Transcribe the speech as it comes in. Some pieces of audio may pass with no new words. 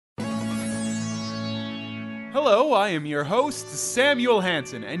Hello, I am your host, Samuel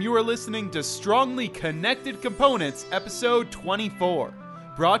Hansen, and you are listening to Strongly Connected Components, episode 24,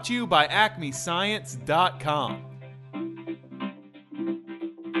 brought to you by AcmeScience.com.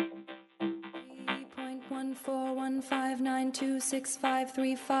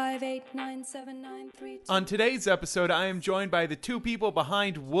 3.1415926535897932. On today's episode, I am joined by the two people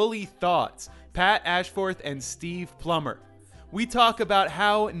behind Woolly Thoughts, Pat Ashforth and Steve Plummer. We talk about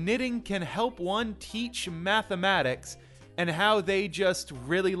how knitting can help one teach mathematics and how they just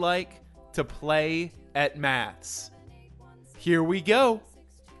really like to play at maths. Here we go.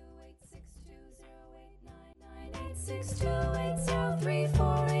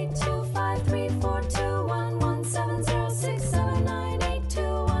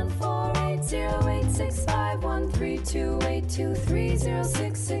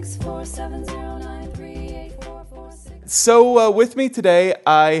 So with me today,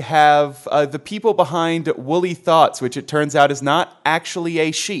 I have the people behind Woolly Thoughts, which it turns out is not actually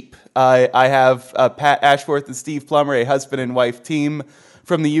a sheep. I have Pat Ashforth and Steve Plummer, a husband and wife team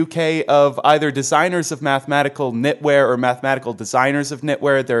from the UK of either designers of mathematical knitwear or mathematical designers of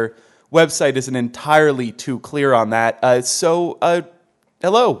knitwear. Their website isn't entirely too clear on that.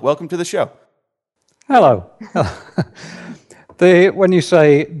 Hello, welcome to the show. Hello. When you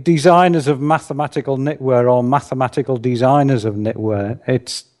say designers of mathematical knitwear or mathematical designers of knitwear,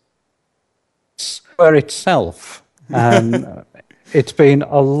 it's knitwear itself. It's been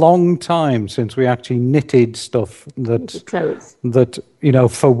a long time since we actually knitted stuff that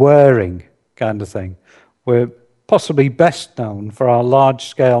for wearing kind of thing. We're possibly best known for our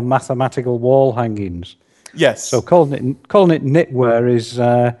large-scale mathematical wall hangings. Yes. So calling it knitwear is.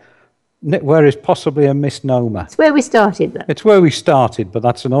 Knitwear is possibly a misnomer. It's where we started, though. It's where we started, but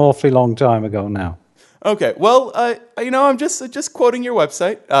that's an awfully long time ago now. Okay, well, I'm just quoting your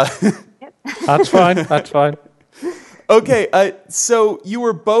website. Yep. That's fine. That's fine. Okay, so you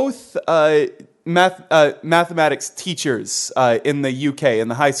were both mathematics teachers in the UK, in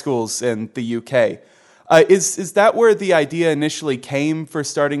the high schools in the UK. Is that where the idea initially came for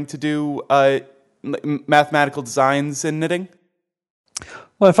starting to do mathematical designs in knitting?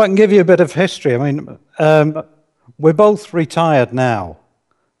 Well, if I can give you a bit of history, we're both retired now.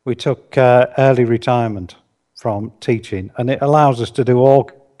 We took early retirement from teaching, and it allows us to do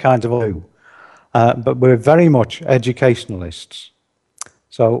all kinds of work. But we're very much educationalists.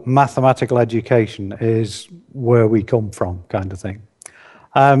 So mathematical education is where we come from, kind of thing.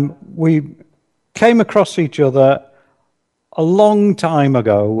 We came across each other a long time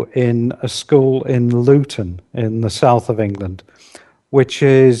ago in a school in Luton in the south of England, which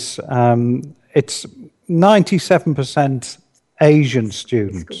is, it's 97% Asian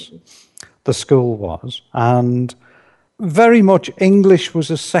students, the school was, and very much English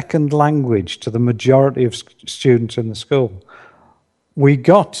was a second language to the majority of students in the school. We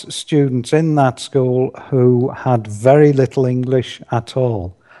got students in that school who had very little English at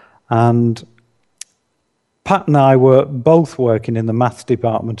all, and Pat and I were both working in the maths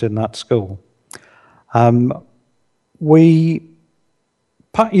department in that school.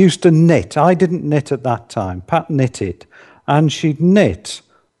 Pat used to knit. I didn't knit at that time. Pat knitted. And she'd knit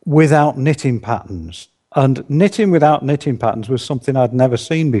without knitting patterns. And knitting without knitting patterns was something I'd never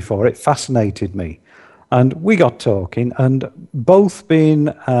seen before. It fascinated me. And we got talking, and both being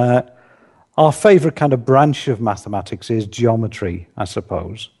our favourite kind of branch of mathematics is geometry, I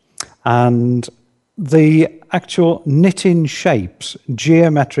suppose. And the actual knitting shapes,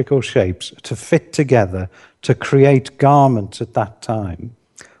 geometrical shapes, to fit together, to create garments at that time,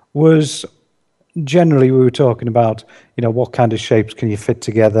 was generally, we were talking about, what kind of shapes can you fit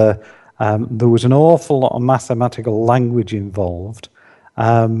together. There was an awful lot of mathematical language involved.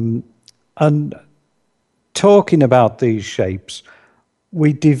 And talking about these shapes,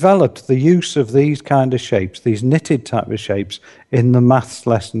 we developed the use of these kind of shapes, these knitted type of shapes, in the maths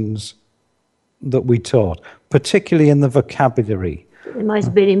lessons that we taught, particularly in the vocabulary. It might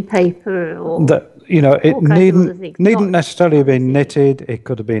have been in paper or... it needn't necessarily have been knitted. It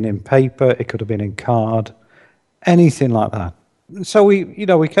could have been in paper. It could have been in card, anything like that. So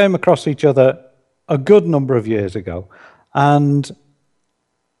we came across each other a good number of years ago, and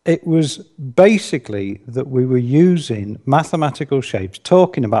it was basically that we were using mathematical shapes,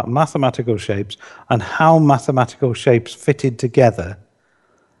 talking about mathematical shapes and how mathematical shapes fitted together.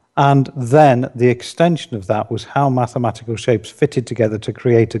 And then the extension of that was how mathematical shapes fitted together to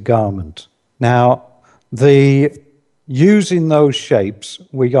create a garment. Now, using those shapes,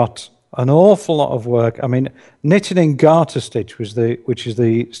 we got an awful lot of work. I mean, knitting in garter stitch, which is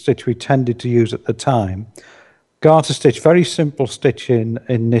the stitch we tended to use at the time. Garter stitch, very simple stitch in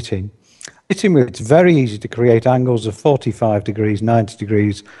knitting. Hitting with, it's very easy to create angles of 45 degrees, 90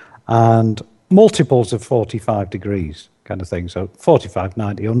 degrees, and multiples of 45 degrees kind of thing. So 45,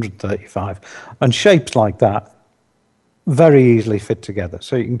 90, 135. And shapes like that very easily fit together.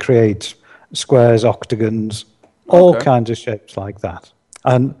 So you can create squares, octagons, all kinds of shapes like that,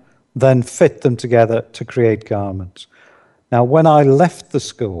 and then fit them together to create garments. Now, when I left the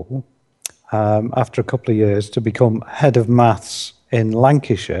school after a couple of years to become head of maths in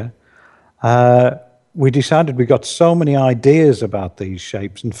Lancashire, we decided we got so many ideas about these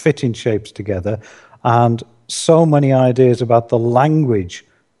shapes and fitting shapes together, and so many ideas about the language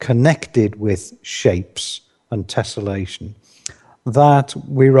connected with shapes and tessellation, that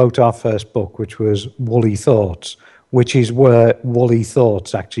we wrote our first book, which was Woolly Thoughts, which is where Woolly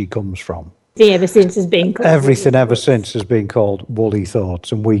Thoughts actually comes from. Ever since has been called Everything ever since has been called Woolly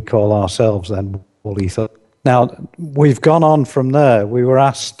Thoughts, and we call ourselves then Woolly Thoughts. Now, we've gone on from there. We were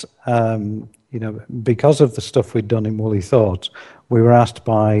asked, because of the stuff we'd done in Woolly Thoughts, we were asked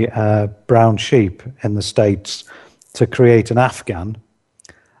by Brown Sheep in the States to create an Afghan,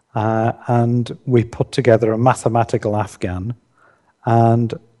 and we put together a mathematical Afghan,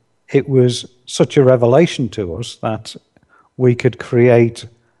 and it was such a revelation to us that we could create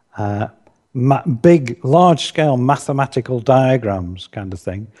big, large-scale mathematical diagrams kind of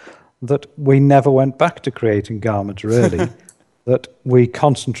thing, that we never went back to creating garments, really, that we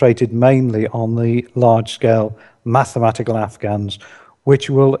concentrated mainly on the large-scale mathematical Afghans, which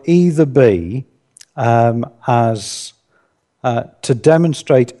will either be to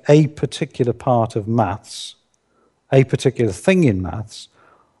demonstrate a particular part of maths, a particular thing in maths,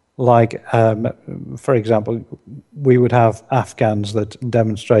 like, for example, we would have Afghans that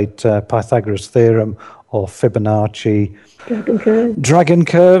demonstrate Pythagoras' theorem or Fibonacci. Dragon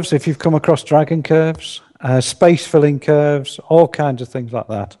curves, if you've come across dragon curves, space filling curves, all kinds of things like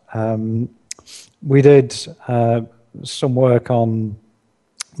that. We did some work on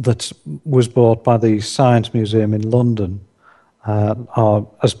that was bought by the Science Museum in London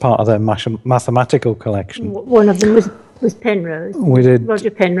as part of their mathematical collection. One of them was Penrose. We did.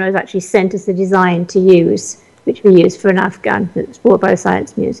 Roger Penrose actually sent us a design to use, which we used for an Afghan that was bought by the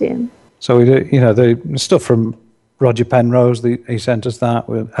Science Museum. So we did, the stuff from Roger Penrose, he sent us that.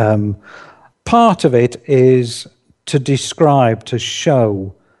 Part of it is to describe, to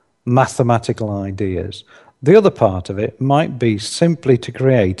show mathematical ideas. The other part of it might be simply to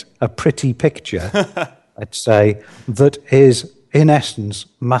create a pretty picture, let's say, that is, in essence,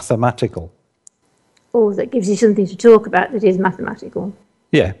 mathematical. Or that gives you something to talk about that is mathematical.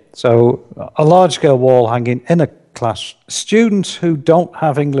 Yeah, so a large-scale wall hanging in a class. Students who don't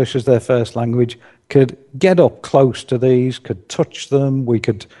have English as their first language could get up close to these, could touch them. We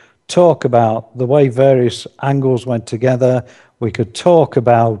could talk about the way various angles went together. We could talk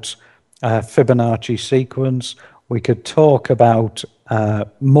about Fibonacci sequence. We could talk about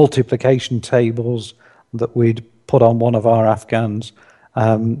multiplication tables that we'd put on one of our Afghans.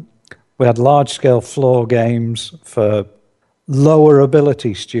 We had large-scale floor games for lower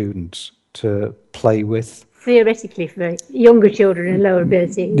ability students to play with. Theoretically, for younger children and lower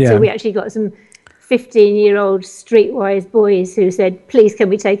ability. Yeah. So we actually got some 15-year-old streetwise boys who said, please, can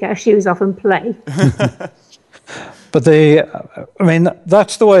we take our shoes off and play? But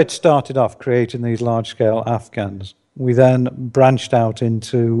that's the way it started off, creating these large-scale Afghans. We then branched out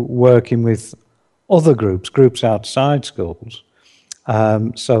into working with other groups outside schools.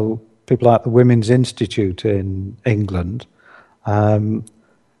 So people like the Women's Institute in England,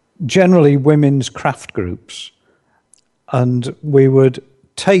 generally women's craft groups, and we would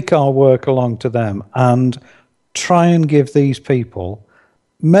take our work along to them and try and give these people,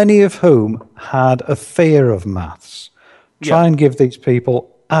 many of whom had a fear of maths, try and give these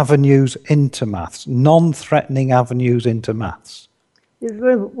people avenues into maths, non-threatening avenues into maths. We'd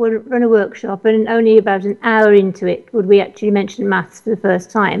run a workshop, and only about an hour into it would we actually mention maths for the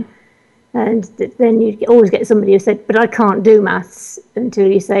first time. And then you'd always get somebody who said, but I can't do maths,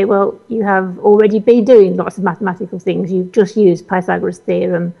 until you say, well, you have already been doing lots of mathematical things. You've just used Pythagoras'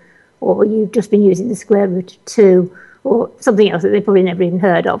 theorem, or you've just been using the square root of 2, or something else that they probably never even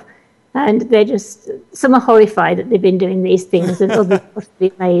heard of. And some are horrified that they've been doing these things, and others must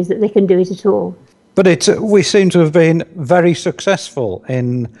be amazed that they can do it at all. But we seem to have been very successful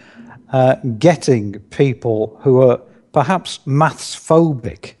in getting people who are perhaps maths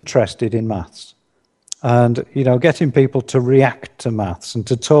phobic interested in maths, and getting people to react to maths and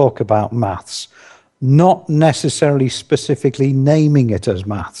to talk about maths, not necessarily specifically naming it as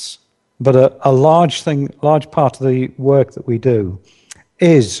maths, but a large part of the work that we do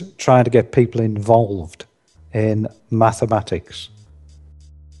is trying to get people involved in mathematics.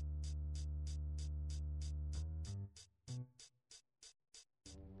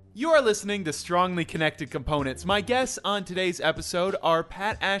 You are listening to Strongly Connected Components. My guests on today's episode are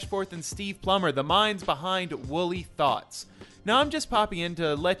Pat Ashforth and Steve Plummer, the minds behind Woolly Thoughts. Now, I'm just popping in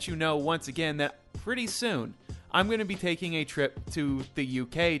to let you know once again that pretty soon I'm going to be taking a trip to the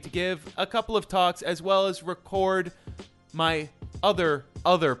UK to give a couple of talks as well as record my other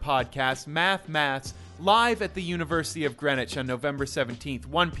podcast, Maths, live at the University of Greenwich on November 17th,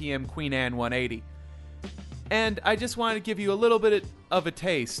 1 p.m. Queen Anne 180. And I just wanted to give you a little bit of a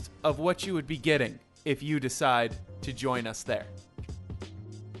taste of what you would be getting if you decide to join us there.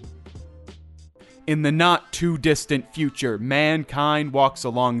 In the not-too-distant future, mankind walks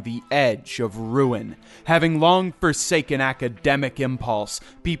along the edge of ruin. Having long forsaken academic impulse,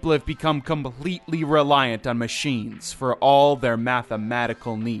 people have become completely reliant on machines for all their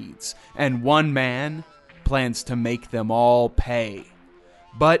mathematical needs, and one man plans to make them all pay.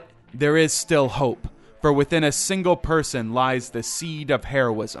 But there is still hope. For within a single person lies the seed of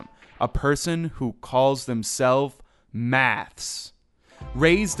heroism, a person who calls themselves Maths.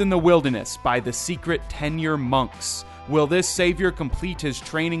 Raised in the wilderness by the secret 10-year monks, will this savior complete his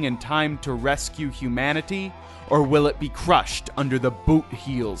training in time to rescue humanity, or will it be crushed under the boot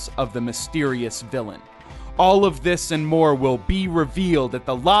heels of the mysterious villain? All of this and more will be revealed at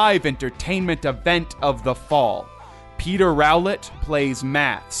the live entertainment event of the fall. Peter Rowlett plays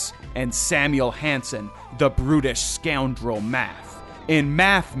Maths, and Samuel Hansen, the brutish scoundrel Math, in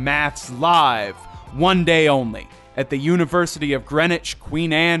Maths Live, one day only, at the University of Greenwich,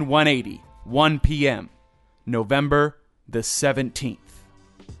 Queen Anne 180, 1 p.m., November the 17th.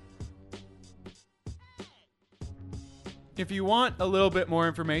 If you want a little bit more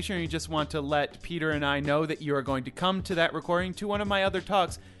information, or you just want to let Peter and I know that you are going to come to that recording, to one of my other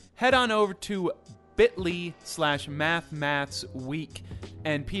talks, head on over to bit.ly/mathmatsweek,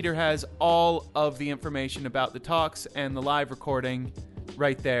 and Peter has all of the information about the talks and the live recording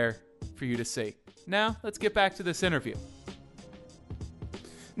right there for you to see. Now, let's get back to this interview.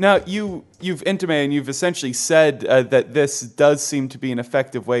 Now, you've intimated and you've essentially said that this does seem to be an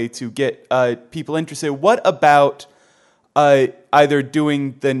effective way to get people interested. What about either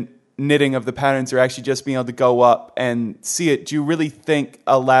doing the knitting of the patterns or actually just being able to go up and see it? Do you really think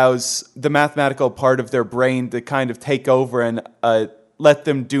allows the mathematical part of their brain to kind of take over and let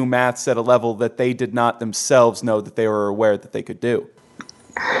them do maths at a level that they did not themselves know that they were aware that they could do?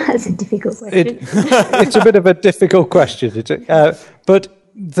 That's a difficult question. It's a bit of a difficult question. But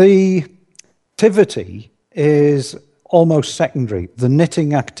the activity is almost secondary. The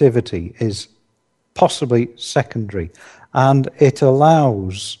knitting activity is possibly secondary, and it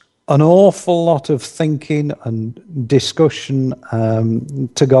allows an awful lot of thinking and discussion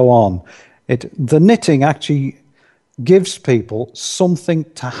to go on. The knitting actually gives people something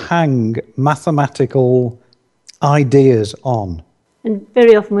to hang mathematical ideas on. And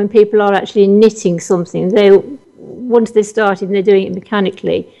very often when people are actually knitting something, once they've started and they're doing it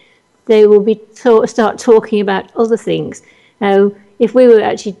mechanically, they will start talking about other things. Now, if we were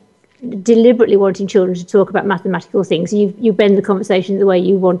actually deliberately wanting children to talk about mathematical things, you bend the conversation the way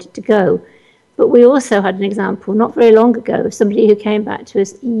you want it to go. But we also had an example not very long ago of somebody who came back to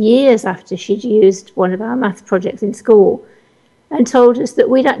us years after she'd used one of our maths projects in school and told us that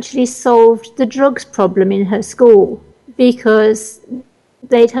we'd actually solved the drugs problem in her school because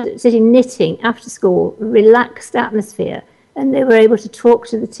they'd had sitting knitting after school, relaxed atmosphere, and they were able to talk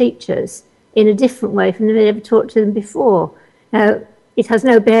to the teachers in a different way from they'd ever talked to them before. Now, it has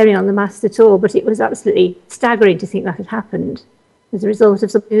no bearing on the maths at all, but it was absolutely staggering to think that had happened as a result of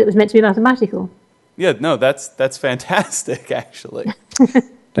something that was meant to be mathematical. Yeah, no, that's fantastic, actually.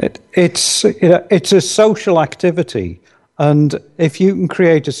 It's a social activity, and if you can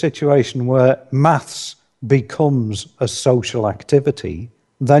create a situation where maths becomes a social activity,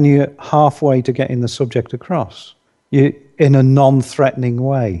 then you're halfway to getting the subject across. You in a non-threatening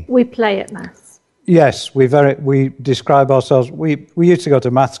way. We play at maths. Yes, we describe ourselves. We used to go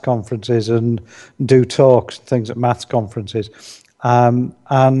to maths conferences and do talks and things at maths conferences,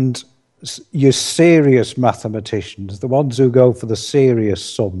 and your serious mathematicians, the ones who go for the serious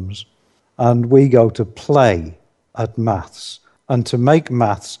sums, and we go to play at maths and to make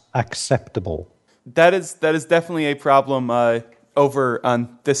maths acceptable. That is definitely a problem over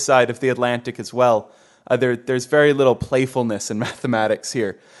on this side of the Atlantic as well. There's very little playfulness in mathematics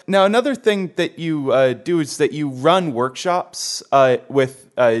here. Now, another thing that you do is that you run workshops with,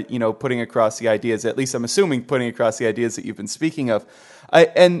 putting across the ideas, at least I'm assuming putting across the ideas that you've been speaking of.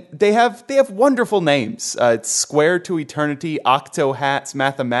 And they have wonderful names. It's Square to Eternity, Octo Hats,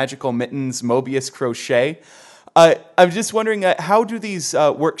 Mathemagical Mittens, Mobius Crochet. I'm just wondering, how do these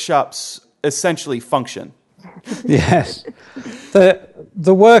workshops essentially function? Yes.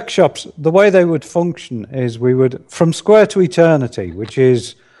 the workshops, the way they would function is we would, from Square to Eternity, which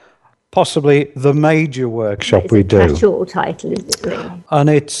is possibly the major workshop we do. It's a catch-all title, is it really? And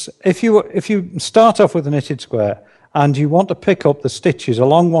it's, if you start off with a knitted square and you want to pick up the stitches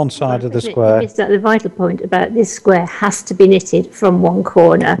along one side of the square. You missed out the vital point about this square has to be knitted from one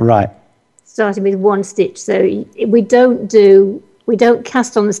corner. Right. Starting with one stitch. So we don't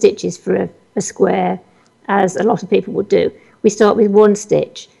cast on the stitches for a square as a lot of people would do. We start with one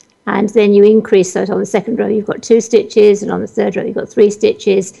stitch, and then you increase. So on the second row you've got 2 stitches, and on the third row you've got 3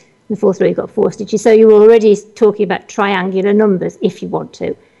 stitches, and the fourth row you've got 4 stitches. So you're already talking about triangular numbers if you want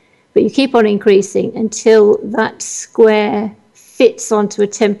to. But you keep on increasing until that square fits onto a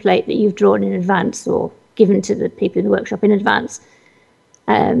template that you've drawn in advance or given to the people in the workshop in advance.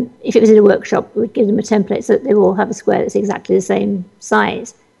 If it was in a workshop, we'd give them a template so that they all have a square that's exactly the same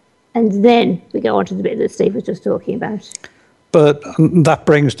size. And then we go on to the bit that Steve was just talking about. But that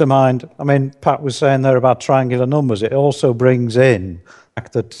brings to mind, I mean, Pat was saying there about triangular numbers. It also brings in the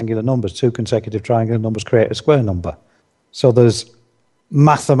fact that triangular numbers, 2 consecutive triangular numbers create a square number. So there's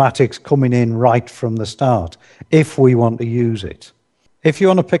mathematics coming in right from the start if we want to use it. If you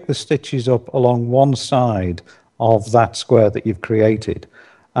want to pick the stitches up along one side of that square that you've created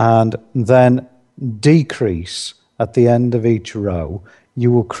and then decrease at the end of each row,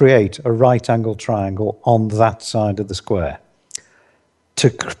 you will create a right angle triangle on that side of the square. To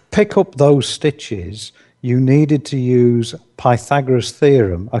pick up those stitches, you needed to use Pythagoras'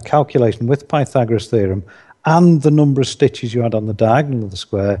 theorem, a calculation with Pythagoras' theorem, and the number of stitches you had on the diagonal of the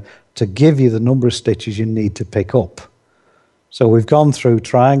square to give you the number of stitches you need to pick up. So we've gone through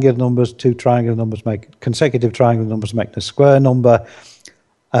triangular numbers, 2 triangular numbers make consecutive triangular numbers make a square number,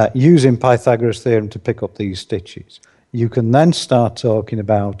 using Pythagoras' theorem to pick up these stitches. You can then start talking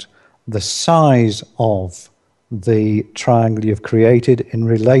about the size of the triangle you've created in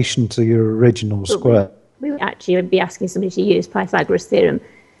relation to your original square. We would actually be asking somebody to use Pythagoras' theorem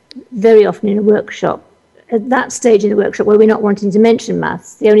very often in a workshop. At that stage in the workshop where we're not wanting to mention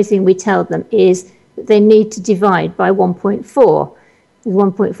maths, the only thing we tell them is that they need to divide by 1.4.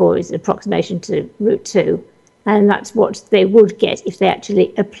 1.4 is an approximation to root 2, and that's what they would get if they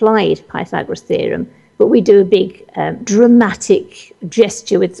actually applied Pythagoras' theorem. But we do a big dramatic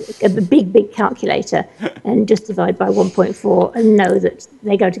gesture with a big calculator and just divide by 1.4 and know that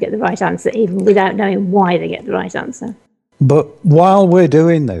they're going to get the right answer even without knowing why they get the right answer. But while we're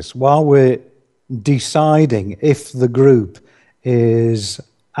doing this, while we're deciding if the group is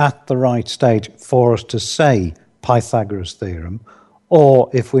at the right stage for us to say Pythagoras' theorem, or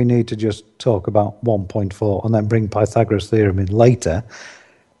if we need to just talk about 1.4 and then bring Pythagoras' theorem in later,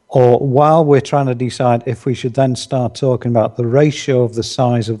 or while we're trying to decide if we should then start talking about the ratio of the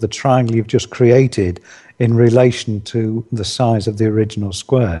size of the triangle you've just created in relation to the size of the original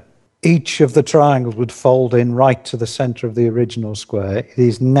square. Each of the triangles would fold in right to the centre of the original square. It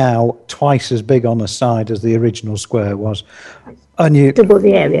is now twice as big on a side as the original square was. And you double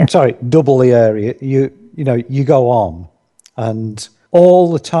the area. Sorry, double the area. You go on, and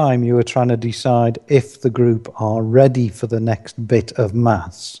all the time you are trying to decide if the group are ready for the next bit of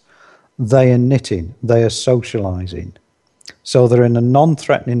maths. They are knitting, they are socialising. So they're in a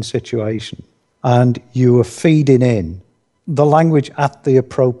non-threatening situation, and you are feeding in the language at the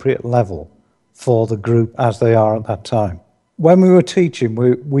appropriate level for the group as they are at that time. When we were teaching,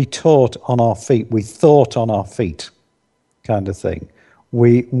 we taught on our feet, we thought on our feet, kind of thing.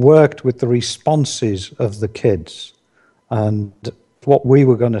 We worked with the responses of the kids and what we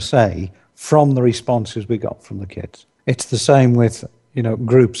were going to say from the responses we got from the kids. It's the same with,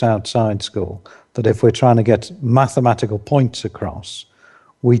 groups outside school, that if we're trying to get mathematical points across,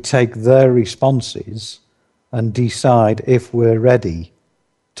 we take their responses and decide if we're ready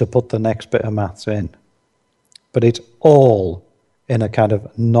to put the next bit of maths in. But it's all in a kind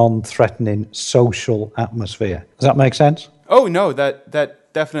of non-threatening social atmosphere. Does that make sense? Oh, no,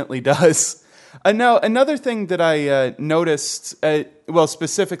 that definitely does. Now, another thing that I noticed,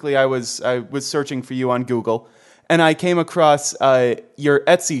 specifically I was searching for you on Google, and I came across your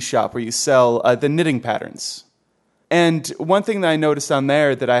Etsy shop where you sell the knitting patterns. And one thing that I noticed on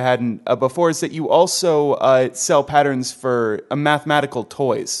there that I hadn't before is that you also sell patterns for mathematical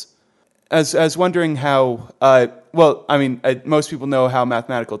toys. I was wondering how, most people know how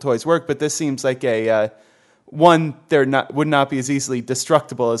mathematical toys work, but this seems like would not be as easily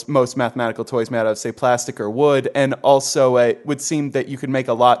destructible as most mathematical toys made out of, say, plastic or wood, and also it would seem that you could make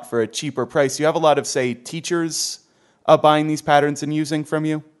a lot for a cheaper price. You have a lot of, say, teachers buying these patterns and using from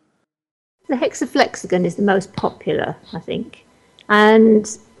you? The hexaflexagon is the most popular, I think.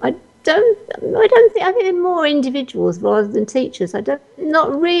 And I think they're more individuals rather than teachers.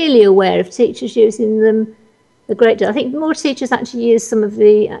 Not really aware of teachers using them a great deal. I think more teachers actually use some of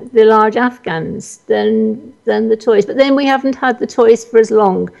the large Afghans than the toys. But then we haven't had the toys for as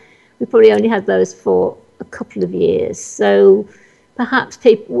long. We probably only had those for a couple of years. So perhaps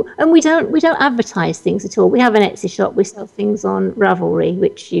people, and we don't advertise things at all. We have an Etsy shop. We sell things on Ravelry,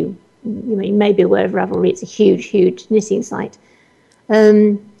 which you may be aware of Ravelry. It's a huge knitting site.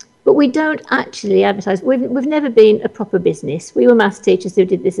 But we don't actually advertise. We've never been a proper business. We were maths teachers who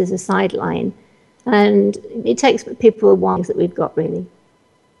did this as a sideline, and it takes people a while that we've got really.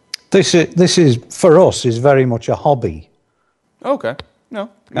 This is for us is very much a hobby. Okay, no,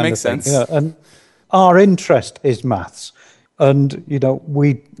 it makes sense. And our interest is maths, and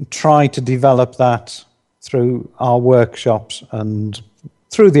we try to develop that through our workshops and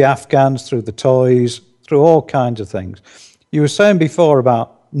through the Afghans, through the toys, through all kinds of things. You were saying before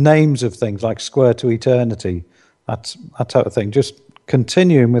about names of things like Square to Eternity, that type of thing. Just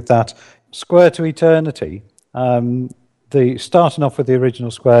continuing with that, Square to Eternity, starting off with the original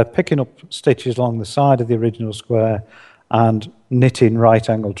square, picking up stitches along the side of the original square and knitting right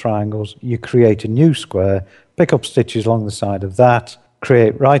angle triangles, you create a new square, pick up stitches along the side of that,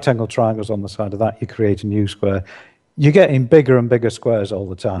 create right angle triangles on the side of that, you create a new square. You're getting bigger and bigger squares all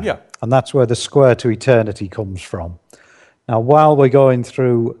the time. Yeah. And that's where the Square to Eternity comes from. Now, while we're going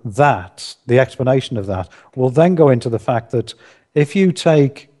through that, the explanation of that, we'll then go into the fact that if you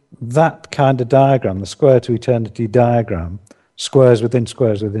take that kind of diagram, the Square to Eternity diagram, squares within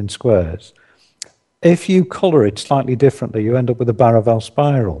squares within squares, if you colour it slightly differently, you end up with a Baravel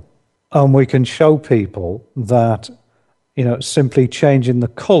spiral. And we can show people that, simply changing the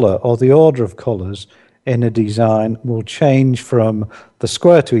colour or the order of colours in a design will change from the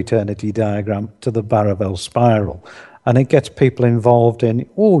Square to Eternity diagram to the Baravel spiral. And it gets people involved in,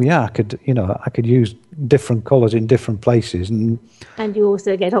 I could use different colours in different places. And you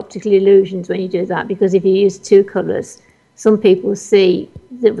also get optical illusions when you do that, because if you use two colours, some people see,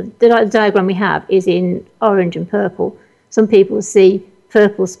 the diagram we have is in orange and purple. Some people see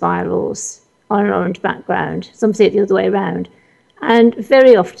purple spirals on an orange background. Some see it the other way around. And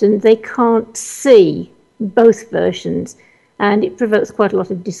very often they can't see both versions. And it provokes quite a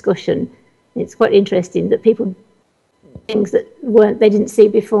lot of discussion. It's quite interesting that people things that they didn't see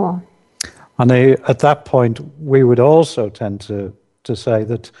before. And at that point, we would also tend to say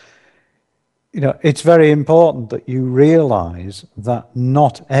that, it's very important that you realise that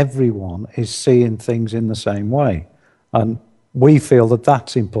not everyone is seeing things in the same way. And we feel that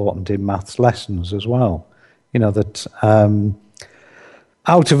that's important in maths lessons as well. That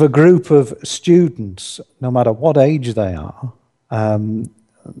out of a group of students, no matter what age they are,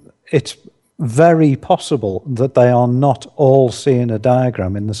 it's very possible that they are not all seeing a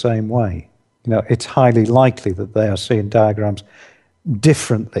diagram in the same way. It's highly likely that they are seeing diagrams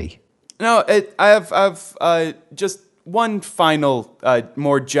differently. No, I have just one final,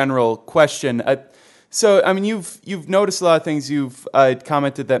 more general question. So, I mean, you've noticed a lot of things. You've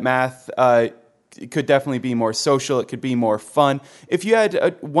commented that math it could definitely be more social. It could be more fun. If you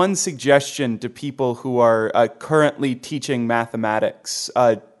had one suggestion to people who are currently teaching mathematics,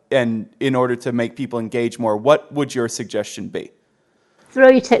 and in order to make people engage more, what would your suggestion be? Throw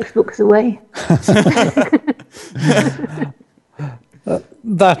your textbooks away.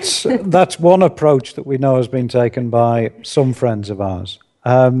 That's one approach that we know has been taken by some friends of ours.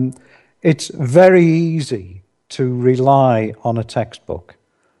 It's very easy to rely on a textbook.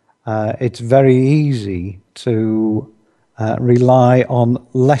 It's very easy to rely on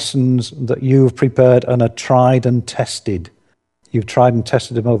lessons that you've prepared and are tried and tested. You've tried and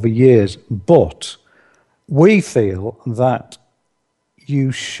tested them over years, but we feel that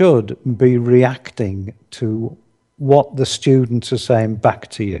you should be reacting to what the students are saying back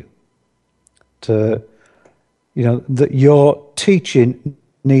to you. That your teaching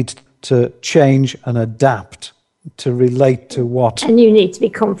needs to change and adapt to relate to what... And you need to be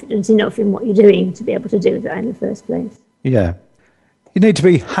confident enough in what you're doing to be able to do that in the first place. Yeah. You need to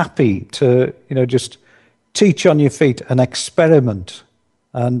be happy to, just teach on your feet and experiment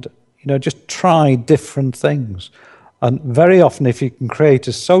and, just try different things. And very often, if you can create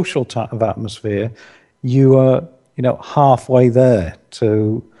a social type of atmosphere, you are, halfway there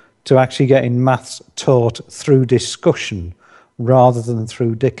to actually getting maths taught through discussion rather than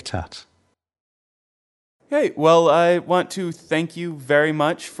through diktat. Okay, well, I want to thank you very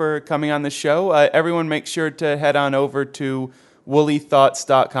much for coming on the show. Everyone make sure to head on over to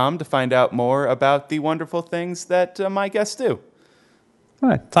woollythoughts.com to find out more about the wonderful things that my guests do. All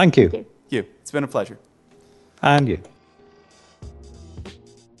right, thank you. Thank you. It's been a pleasure. And you.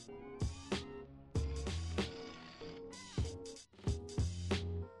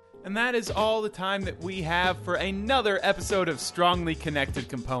 And that is all the time that we have for another episode of Strongly Connected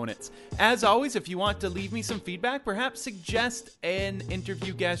Components. As always, if you want to leave me some feedback, perhaps suggest an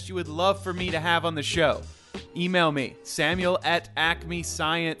interview guest you would love for me to have on the show, email me,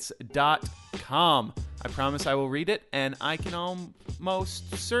 samuel@acmescience.com. I promise I will read it, and I can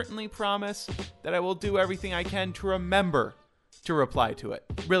almost certainly promise that I will do everything I can to remember to reply to it.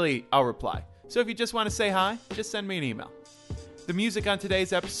 Really, I'll reply. So if you just want to say hi, just send me an email. The music on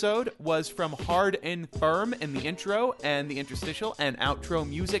today's episode was from Hard and Firm in the intro, and the interstitial and outro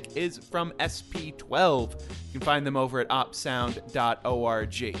music is from SP12. You can find them over at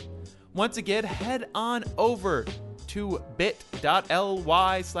opsound.org. Once again, head on over to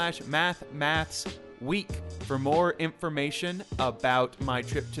bit.ly/mathweek for more information about my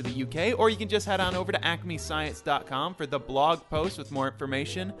trip to the UK, or you can just head on over to acmescience.com for the blog post with more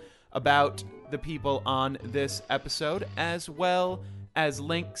information about the people on this episode, as well as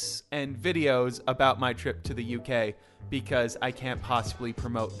links and videos about my trip to the UK, because I can't possibly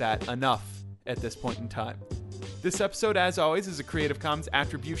promote that enough at this point in time. This episode, as always, is a Creative Commons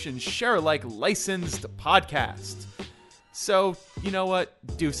Attribution Share-alike licensed podcast. So, you know what?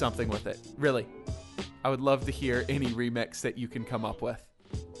 Do something with it. Really. I would love to hear any remix that you can come up with.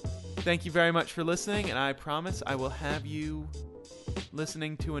 Thank you very much for listening, and I promise I will have you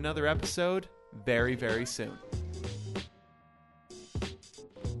listening to another episode very, very soon.